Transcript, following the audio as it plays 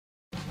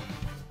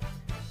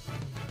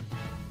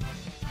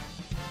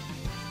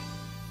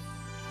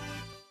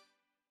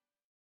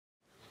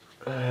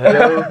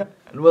Hello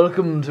and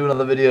welcome to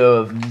another video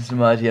of Mr.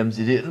 Mighty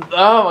MCD.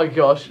 Oh my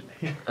gosh!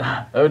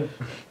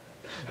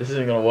 This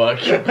isn't gonna work.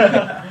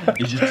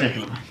 He's just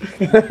tickling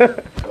me.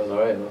 That was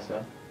alright, that's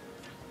yeah.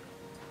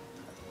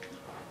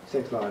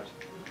 6 large.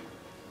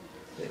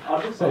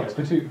 Six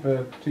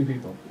for two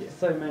people. Yeah.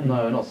 So many.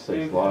 No, not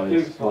 6 lives.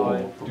 Do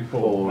 4.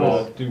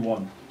 four. Do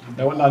one.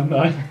 No,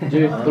 nine.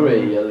 Do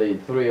 3,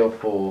 elite. 3 or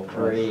 4.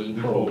 3,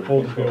 4.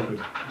 4 to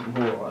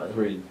 4.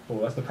 3.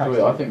 4. That's the 3, practice.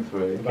 I think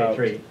 3. About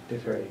 3. Do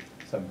 3.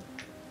 7.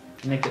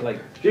 Make it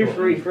like. Do short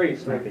 3, and 3.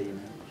 snappy.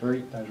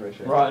 3 times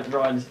ratio. Right.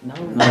 No.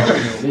 No,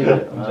 leave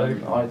it. I'm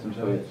joking. Items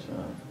I'm for it.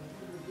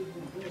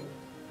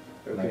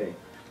 Okay.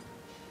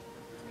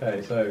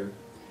 Okay, so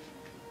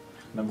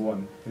number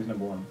 1. Who's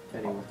number 1?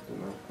 Anyone.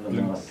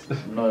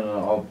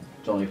 No,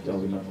 Johnny will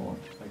be number 1.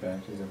 Okay,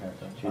 choose your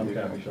character. Choose I'm your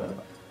Kirby, character.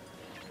 sure.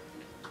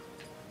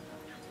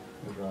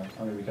 Who's right?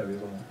 I'm gonna be Kirby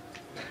as well.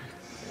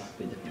 That's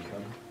a different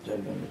colour.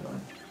 Jay's gonna be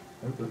fine.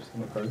 Oh, oops, I'm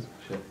not crows.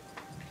 Shit.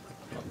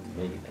 Not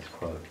me, that's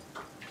Crow.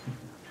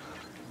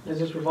 Is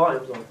this with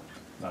items on?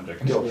 No, I'm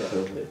joking. Go Yeah. for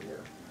it. Who am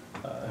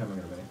I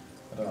gonna be?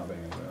 I don't know being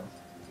anyone else.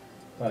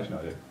 Well, actually,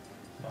 no, I do.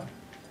 Fine.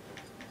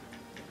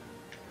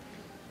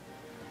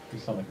 Do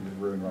Sonic and just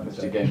ruin Ryan's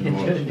Mr. day. Game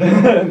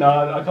Watch. No,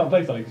 I can't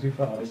play Sonic, it's too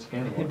fast. Mr.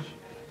 Game Watch.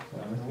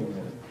 Yeah, Mr. Game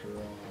Watch.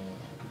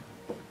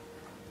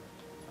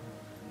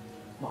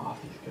 Oh,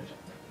 he's good.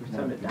 We've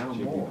turned it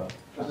down more.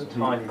 That's a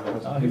tiny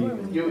one.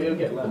 Oh, You'll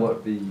get It left.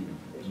 might be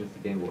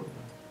Mr. Game Watch.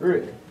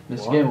 Really?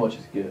 Mr. Game Watch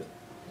is good.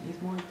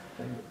 He's my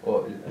favourite.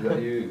 Or is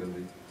that you gonna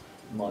be?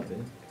 Might be.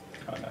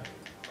 I don't know.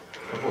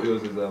 I thought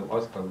yours is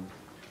Ice Climb.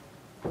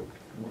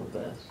 Not the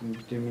best. You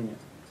do mean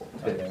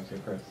it. Okay, so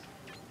Chris.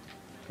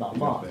 No,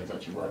 Mark is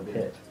actually well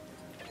hit.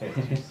 Okay,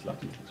 it's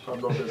lucky. I'm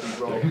not going to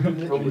be wrong.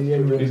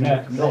 Who's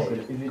next? Not good.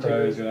 If you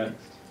Crows, take you're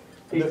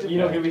next.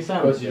 You're not going to be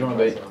Sam. Crows, do you want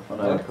to be? I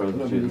know, Crows You're are not going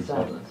to choosing be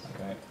stuff. Sam.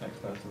 Okay, next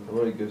person. I've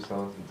already given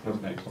sounds.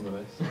 Who's next on the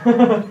list?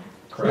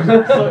 Crows.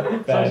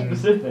 So Ben.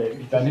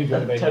 specific. Ben, who's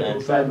going to be?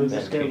 Temple Samus.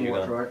 This game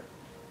watch, right?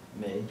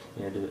 Me.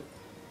 Yeah, do it.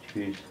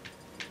 Choose.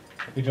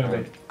 Who's going to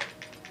be?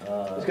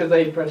 It's because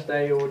they pressed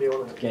A already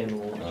on it. Game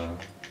Watch.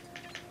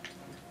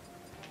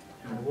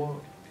 What?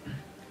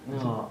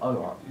 No, oh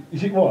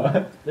right.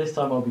 What? This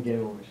time I'll be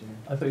Game Watch.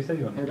 I thought you said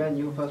you Hey wanted. Ben,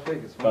 you were first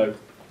pick. It's fine.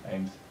 Both.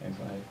 Ames on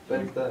here.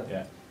 Ben's there.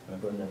 Yeah.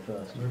 I've got in there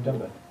first. We've done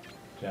that.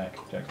 Jack's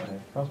on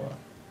here. That's all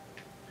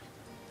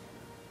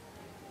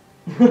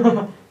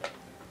right.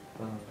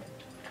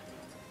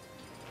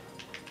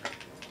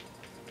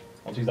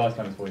 I'll choose Ice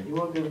Climbers for you. You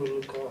won't be able to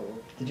look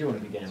out. Did you want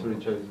to be Game It's Watch?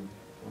 already chosen.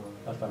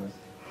 Ice Climbers.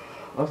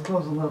 I was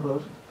close on that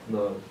bird.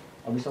 No.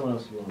 I'll be someone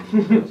else if you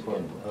want. That's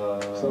fine.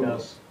 Someone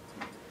else.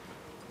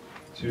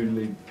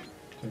 Julie.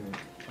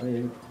 I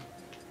mean,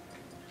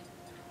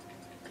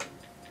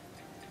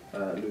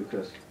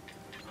 Lucas.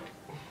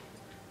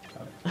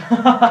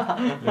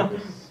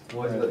 Lucas.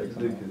 Why is that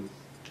Lucas?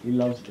 He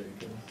loves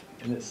Lucas.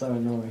 And it's so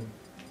annoying.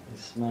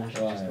 His smash is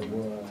just the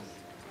Ryan. worst.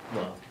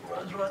 Well,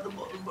 Ryan's right at the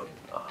bottom, but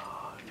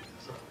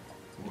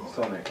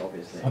Sonic,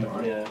 obviously.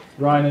 Sonic. Yeah.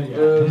 Ryan and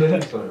yeah.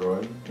 Sonic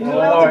Ryan. He's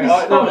allowed to be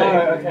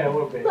Sonic. Okay, I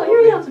won't be. No,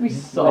 you're allowed to be I'll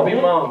Sonic.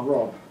 be Marv.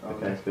 Rob.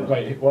 Okay, that's good.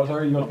 Wait, what?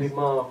 Sorry, you I'll want be to be?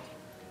 Marv.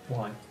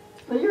 Why?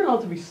 No, you're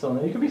allowed to be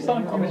Sonic. You can be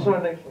Sonic. I'll be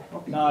Sonic next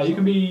one. Nah, you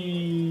can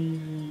be.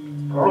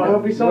 Alright, I'll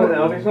be Sonic then,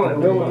 I'll be Sonic.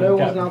 No, No one's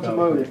Captain allowed to Falcon.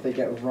 moan if they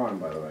get with Ryan,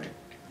 by the way.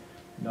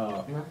 No.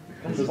 No,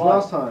 that's Because fine.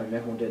 last time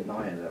everyone did and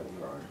I ended up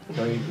with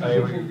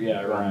Ryan.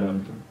 Yeah,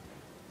 random.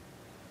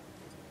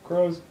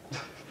 Crows.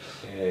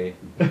 Okay.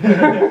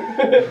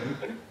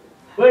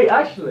 Wait,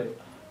 actually.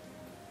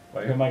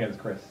 Wait, who am I against?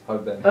 Chris.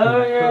 I'm Ben.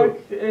 Yeah,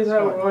 is that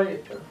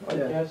right? I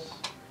Yeah. guess.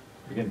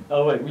 Begin.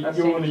 Oh wait, That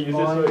you want to seems use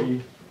fine. this, won't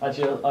you?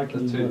 Actually, I can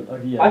That's use two.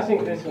 it. Yeah. I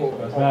think this one.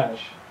 First match.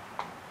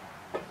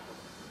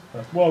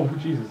 Whoa,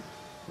 Jesus.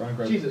 Ryan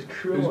Crows. Jesus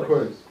Who's Christ.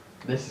 Crows?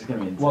 This is going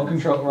to be intense. What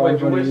control? Wait, Ryan,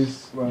 do you want which- to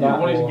use? Yeah,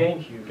 what is or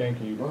GameCube?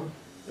 GameCube.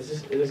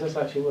 Is this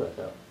actually worked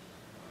out?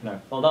 No.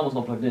 Oh, that one's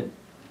not plugged in.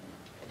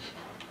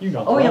 You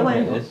got. Oh yeah, it. wait,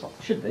 it is.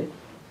 should be.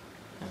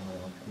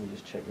 Let me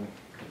just check them.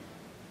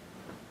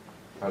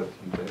 How did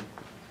you do?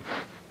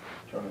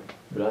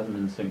 But it hasn't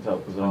been synced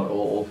up because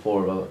all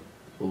 4 of it.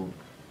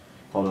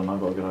 Hold on, I've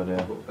got a good idea.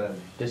 I've got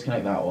Ben.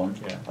 Disconnect that one.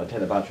 Yeah. I'll take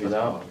the batteries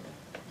out.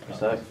 A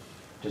sec.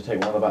 Just take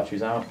one of the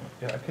batteries out.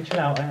 Yeah, pitch it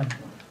out, I am.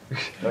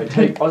 Wait,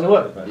 take. Oh, does it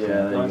work? Yeah,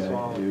 there Nice you go.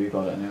 one. You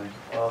got it anyway.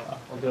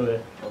 I'll do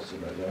it. I'll see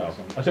that Oh,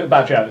 I took the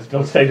battery out, it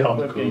still stayed on.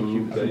 Cool,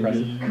 GameCube, that's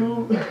impressive.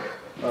 Cool.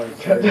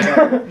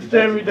 Okay.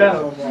 Stare me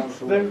down.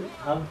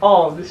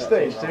 Oh, this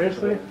stage,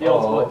 seriously? The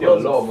odds, Oh, I've the got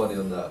odds. a lot of money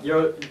on that.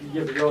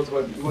 Your odds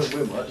won't, you won't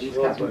win much.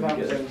 Your odds won't be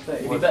good.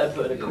 You'd be better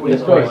putting a Yeah. quiz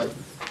Yes, on boys.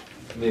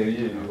 like, Me or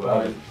you?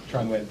 Right,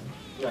 try and win.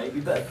 no, you'd be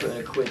better putting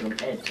a quiz on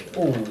Ed.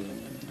 Oh.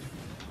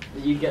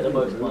 You get the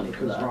most money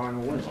for Because that.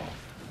 Ryan will win.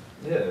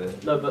 Yeah.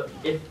 No, but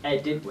if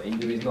Ed did win,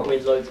 He's you'd not.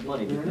 win loads of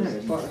money Yeah, because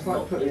it's he's like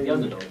not putting- the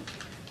underdog.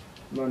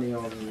 Money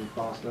on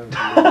Barcelona.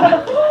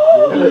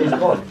 He's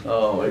gone.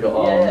 Oh my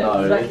god, Yeah, oh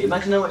no. exactly.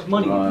 Imagine how much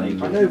money Ryan.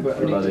 you'd I make. know, but I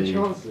mean, Bloody- the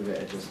chances of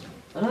it are just...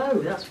 I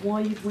know, that's why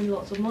you'd win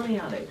lots of money,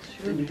 Alex.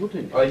 Sure you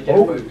wouldn't. I get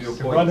both your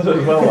Ryan points. does it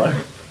as well,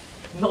 though.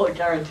 Not a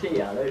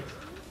guarantee, Alex.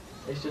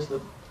 It's just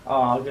a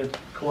Oh, good.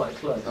 quite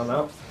close. I'm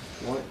out.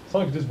 Right,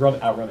 Someone could just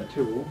outrun it.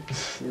 2-all.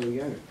 Here we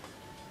go.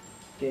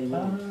 Game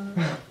on.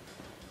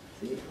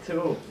 See,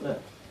 2-all.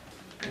 Look.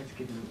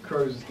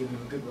 Crows is giving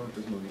him a good run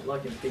for his money.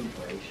 Like in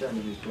FIFA, he's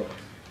showing his drops.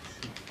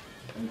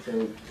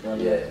 Until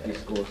he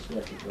scores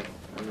sweaty drops.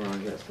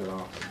 Everyone gets the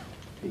last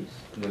piece.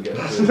 And then get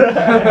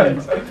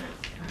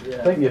Yeah.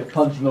 I think you're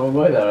punching the wrong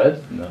way there,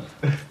 Ed. No.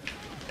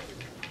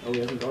 Oh, he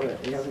hasn't got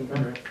it. He hasn't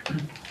got it.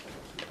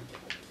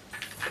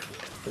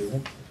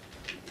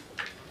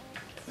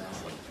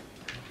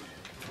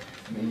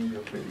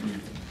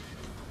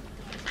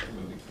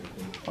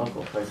 I've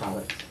got face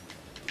Alex.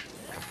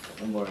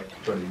 I'm worried.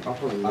 I'll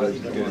probably Alex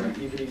lose is it. good.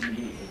 You could easily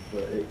beat him,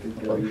 but it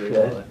could go Oh, either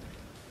shit. way.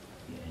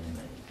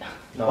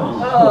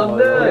 Oh,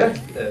 no! Yeah.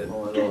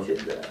 Oh my Get god.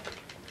 it there.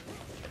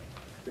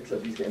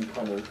 Except he's getting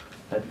pummeled.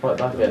 Ed, fight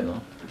back in,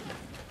 no?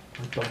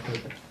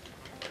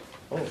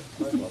 Oh, nice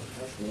one.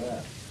 That's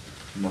that.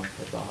 Must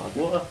hit that hard.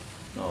 What?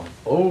 No.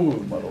 Oh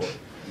my lord.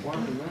 What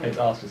happened there? It's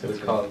asked us. This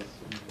card's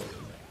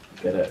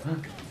Get it.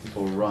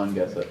 Before Ryan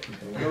gets it.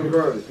 Go,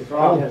 bro. If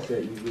Ryan gets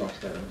it, you've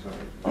lost it. I'm sorry.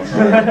 Oh,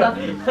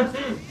 no.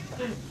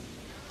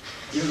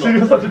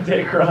 You're such a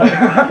dick, right?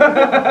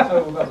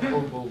 So about the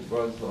football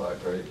runs not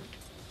that great.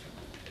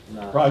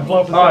 Nah. Right,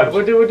 blow up the Alright,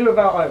 stage. we'll do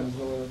about items.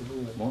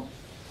 What?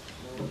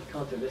 You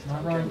can't do this No,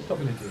 time. Ryan, can stop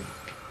being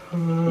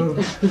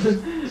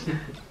you?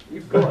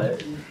 You've got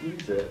it.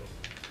 Use it.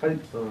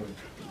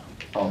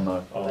 Oh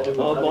no. Oh, I don't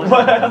oh, know.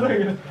 what? I thought you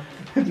were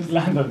gonna just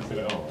land on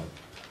it. Oh,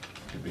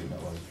 you've been that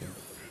one.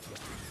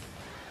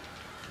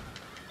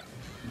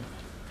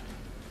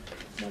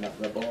 Man up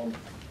the bomb.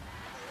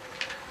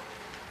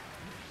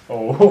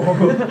 Oh.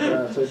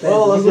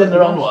 Well, let's end the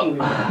round one.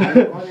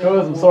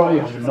 Guys, I'm sorry,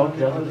 I should not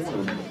get this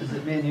one. Is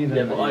it me and you Yeah,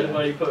 then? but I've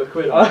only put a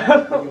quid You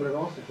on. would have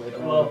asked if we'd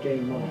Well, done the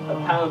game on.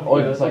 A pound Oh, for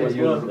you you, can so say it's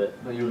you worth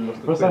it. No, you would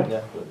have lost For a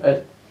the second.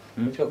 Ed,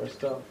 It's got the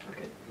stuff.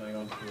 Hang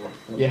on.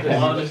 I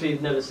honestly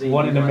have never seen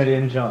One you in a guys-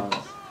 million chance.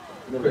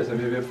 never Chris, have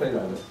seen- you ever played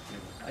like this?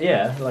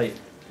 Yeah, like,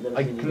 I seen you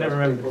can guys never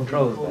remember play the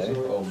controls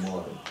football. though.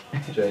 Oh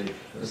my. Jake.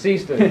 The C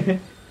stick.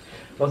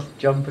 Let's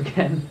jump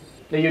again.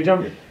 No, you're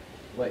jumping.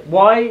 Wait.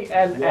 Y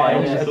and Y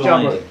N and are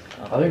flying. jumping.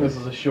 I think this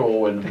is a sure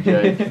win for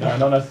Jake. No,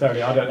 not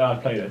necessarily. I don't know how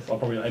to play this. I'll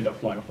probably end up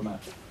flying off the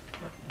map.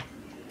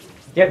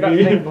 Get that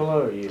thing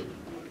below you.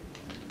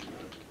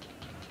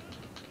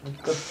 For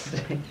God's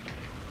sake.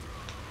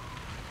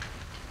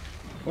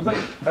 What's that?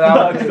 For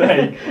Alex'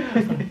 sake.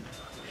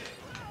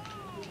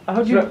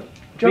 How'd you Jump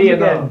jump B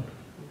again? and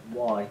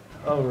Y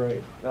Oh,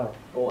 right. Oh.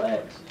 or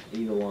X,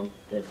 either one.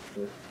 Dead.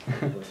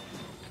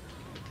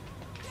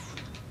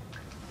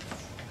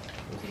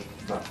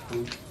 That's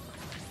cool.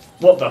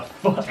 What the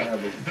fuck?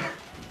 Terrible.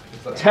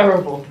 It's like-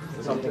 Terrible.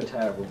 Something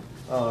terrible.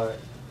 Oh,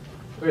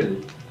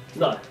 Really?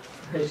 No,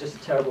 it's just a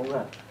terrible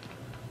map.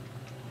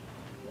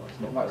 Well, it's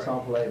not like great.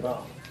 sample A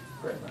bar.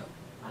 Great man.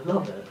 I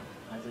love it.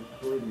 It's a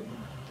brilliant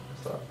map.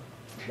 What's that?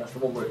 That's the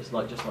one where it's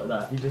like just like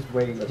that. You just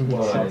wait. That's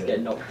one where you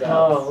get knocked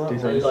out. Oh, Do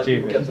And something like,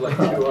 you get stupid. to like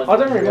 200, I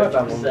don't really like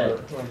that one.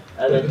 300%, but-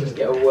 and then just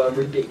get a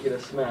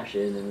ridiculous smash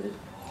in, and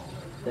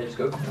they just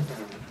go.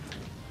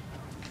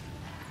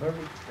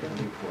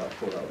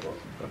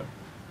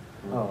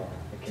 Oh.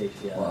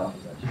 Occasionally, yeah, Wow.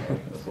 that happens actually.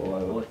 That's all Or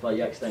over. if like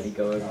you accidentally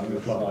go over Oh, the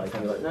you're flying. side,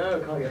 and you're like,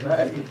 no, I can't get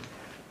back.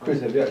 Chris,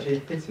 have you actually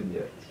hit him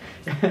yet?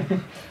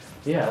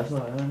 Yeah, that's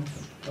not.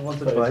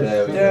 Once or But twice.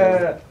 Yeah, we-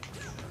 Yeah.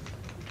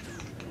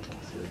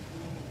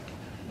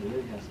 You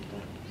really have some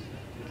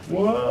times.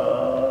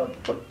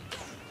 What?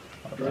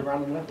 Is it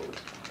random levels?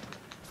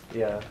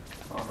 Yeah.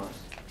 Oh, nice.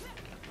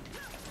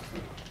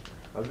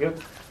 That's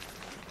good.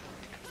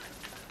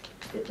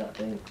 Hit that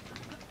thing.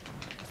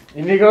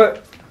 You need to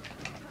go.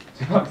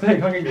 Fuck's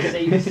sake, I can get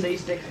C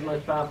stick is the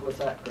most powerful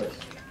attack, Chris.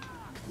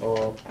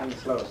 Or and the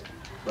slowest.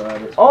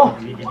 But it's Oh!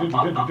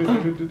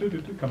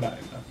 Come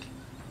back.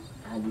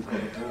 and you've got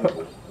a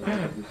drawable.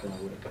 Who's gonna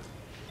win?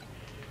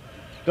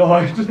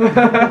 Die. Just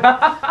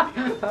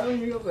How long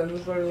you got there for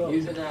so long?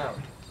 Use it now.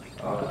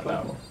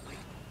 no.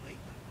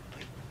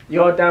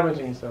 You're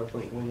damaging yourself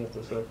when you have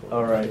to circle.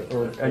 Alright.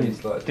 Or Only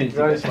slightly.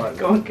 very slightly.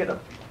 Go on, get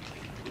up.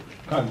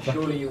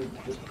 Surely you would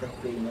just press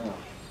B now.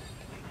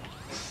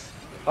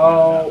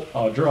 Oh.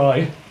 Oh,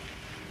 dry.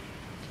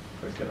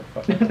 Let's get a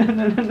fucking.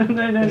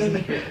 No.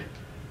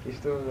 He's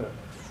still in there.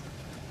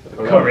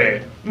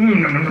 Curry.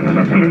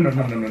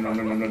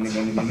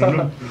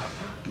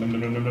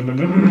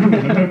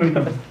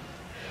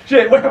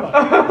 Shit, where am I?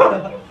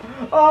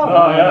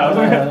 Oh,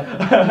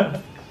 yeah.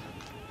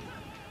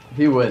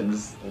 He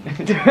wins.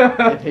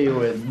 If he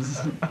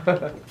wins.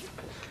 Curry.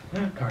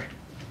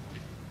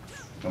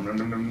 For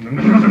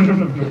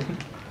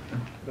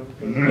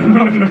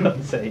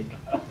God's sake.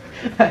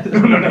 That's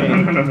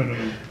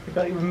amazing. I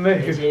can't even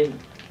It's move. in.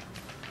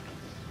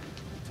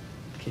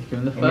 Kick him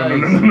in the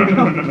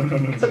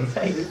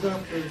face. Who's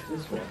going for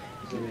this one?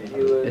 Is it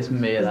you and- It's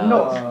me and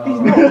Not. Alex. He's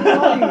not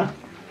flying.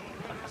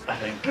 I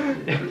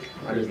think.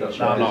 I just got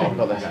No, no, I've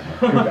got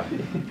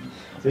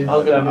this.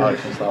 I'll go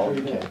Alex will start.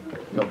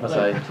 Got per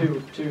se.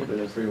 Two.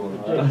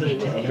 3-1.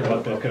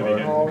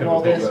 Oh,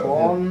 not this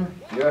one.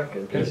 You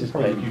reckon? This is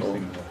painful.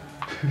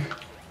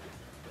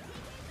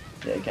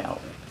 Yeah, get out.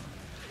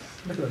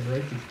 Look at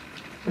them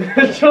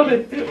racist. Johnny,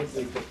 This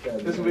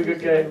this will be a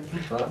good game.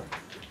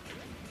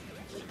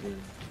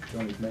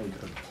 Johnny's made.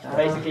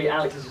 Basically,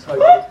 Alex is just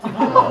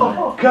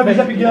hoping. Kirby's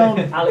epic yarn!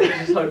 Alex is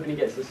just hoping he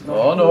gets this.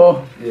 Oh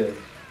no! Yeah.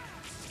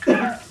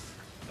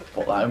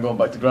 Fuck that, I'm going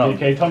back to ground.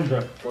 DK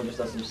Tundra. Or just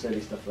does some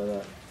silly stuff like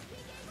that.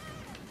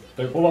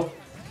 Don't fall off.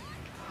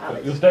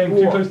 Alex, You're staying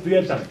too what? close to the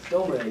edge, Alex. It's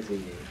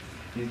dominating you.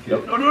 He's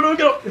No, good. no,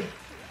 get up!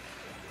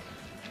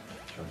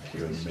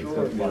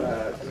 Destroying you.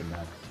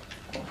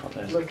 Oh, fuck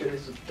this. Look at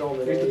this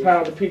dominating. Use the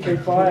power of the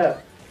PK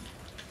fire.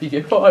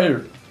 PK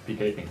fire!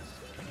 PK Kings.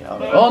 Get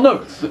out of it. Oh no!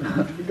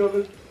 We got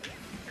this.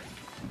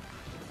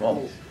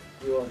 Well,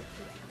 You are.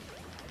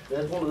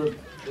 There's one of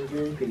the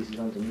green pieces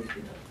underneath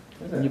you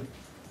now. Is it?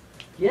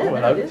 Yeah, Oh,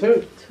 there hello. it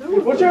is.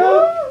 Two. Watch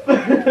out!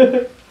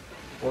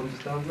 One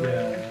just down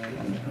there.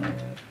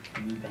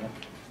 I'm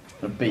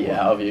gonna beat it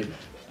out of you.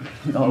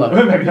 Oh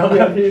no. Maybe not.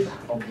 Yeah,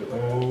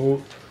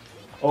 Oh.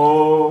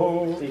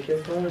 Oh.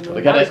 PK fire.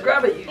 Look at Alex, it.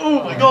 grab it. You.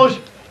 Oh my gosh!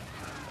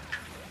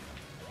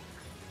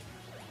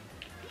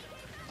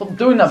 Stop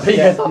doing that,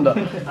 PK Thunder!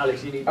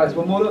 Alex, you need. Alex,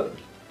 one more look.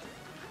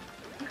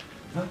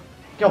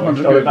 Get off my He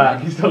stole it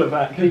back. He stole it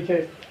back.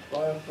 PK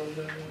fire from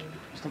the...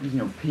 Stop using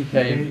your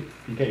PK.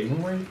 PK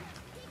England.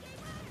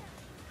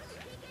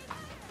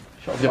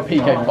 Your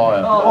PK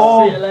fire.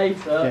 Oh, see you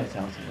later. Get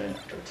out of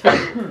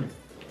it.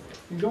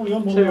 He's only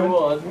on one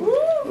 2-1. life.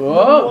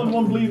 Whoa!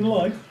 One bleeding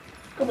life.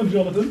 Come on,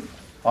 Jonathan.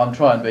 I'm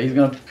trying, but he's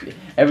gonna.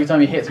 Every time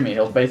he hits me,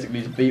 he'll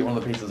basically just beat one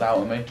of the pieces out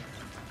of me.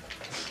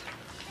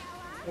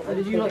 How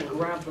did you like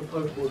grab the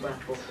Pokeball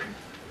back off him?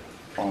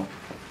 Oh.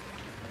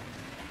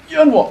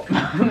 You and what?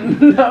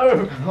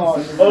 No!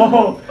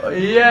 Oh.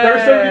 Yeah! There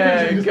are so many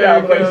things you just get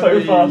out of the way so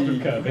Kirby. fast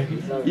with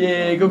Kirby.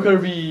 Yeah, go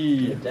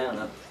Kirby! Get down,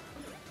 Alex.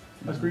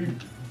 That's green.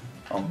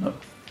 Oh no.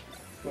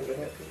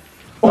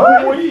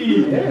 Oh,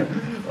 yeah.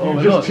 Oh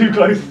my You're god. just too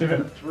close to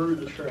him. Through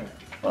the track.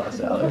 Oh, that's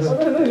it, Alex.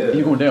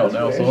 You're going down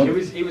now, He so.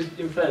 was,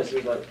 in fairness, he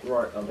was like,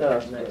 right, I'm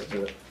next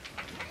to it.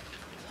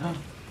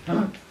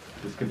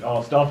 Just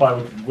oh, Starfire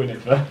would win it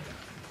for.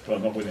 Well,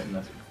 not win it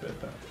unless it's a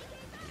bit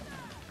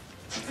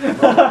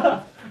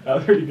that. That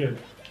was really good.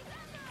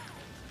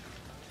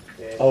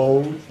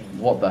 Oh.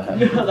 What the heck?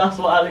 That's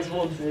what Alex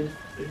wanted.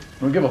 I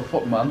don't give a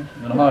fuck, man.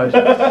 I'm gonna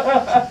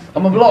hide.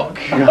 I'm a block!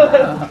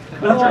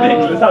 That's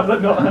ridiculous. How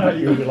would not hurt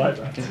you if you like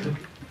that?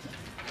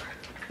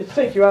 It's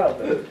take you out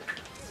of it.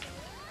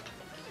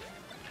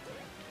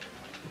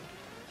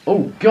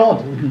 Oh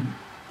god!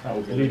 That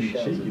was bleeding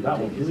cheeky. That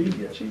was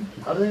bleeding cheeky.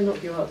 How do they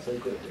knock you out so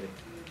quickly?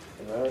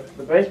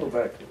 The baseball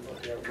bat.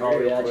 Oh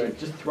yeah,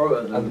 just throw it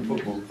at And them. the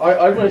football.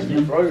 I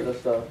mostly throw the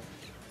stuff.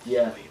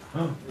 Yeah.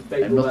 I'm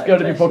not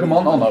scared of you,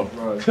 Pokemon. Oh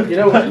no. You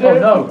know what to do? Oh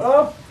no!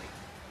 Oh.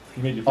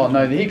 You made your Oh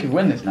no, he could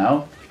win this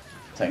now.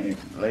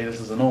 Technically, this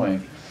is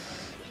annoying.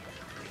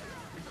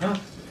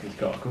 He's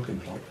got a cooking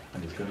pot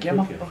and he's going to Get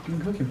my cook it. fucking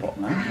cooking pot,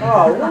 man.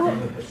 Oh,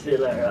 what? See you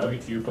later,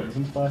 Alex. You put in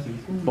some spices,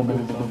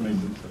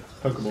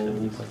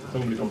 Pokeballs, so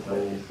many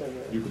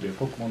Pokeballs. You could be a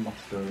Pokemon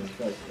master.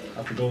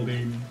 That's a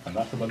Goldeen, and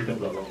that's a bloody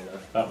Dublo.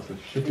 That was the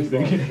shittest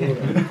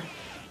thing.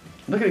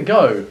 Look at it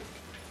go!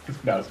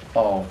 That was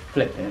Oh,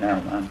 flipping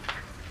out, man.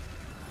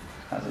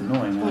 That's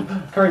annoying,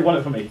 man. Curry won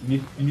it for me.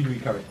 You need to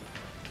eat curry.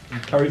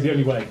 Curry's the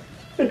only way.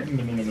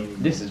 No.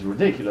 This is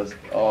ridiculous.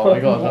 Oh my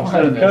god, I'm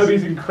still in this.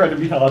 Kirby's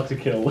incredibly hard to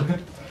kill.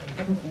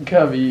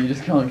 Kirby, you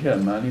just can't kill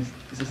him, man. He's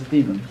just a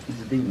demon.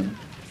 He's a demon.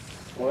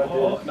 What I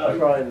do is no. I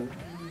try and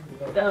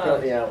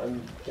get me out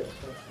and get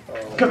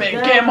stuff. Come here,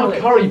 get in my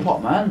curry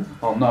pot, man!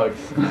 Oh no.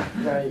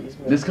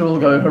 This could all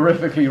go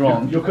horrifically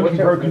wrong. You're cooking Watch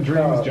out broken for the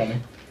dreams, cars. Johnny.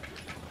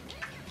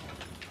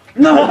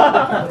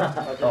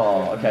 No!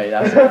 Oh, okay,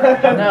 that's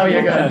now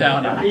you're going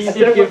down, Alex. Easy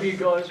to give you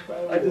guys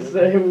power. I just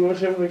say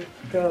watch out for the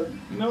cars.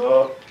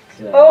 No.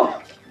 Yeah.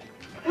 Oh!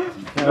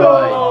 Right.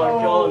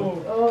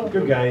 Oh!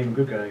 Good game,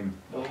 good game.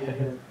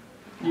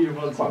 You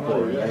want some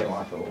more, Yeah, yeah?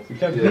 I thought. You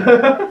kept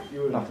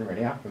You Nothing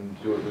really happened.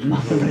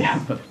 Nothing really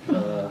happened.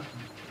 I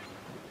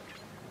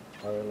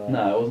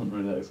No, it wasn't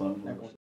really that exciting.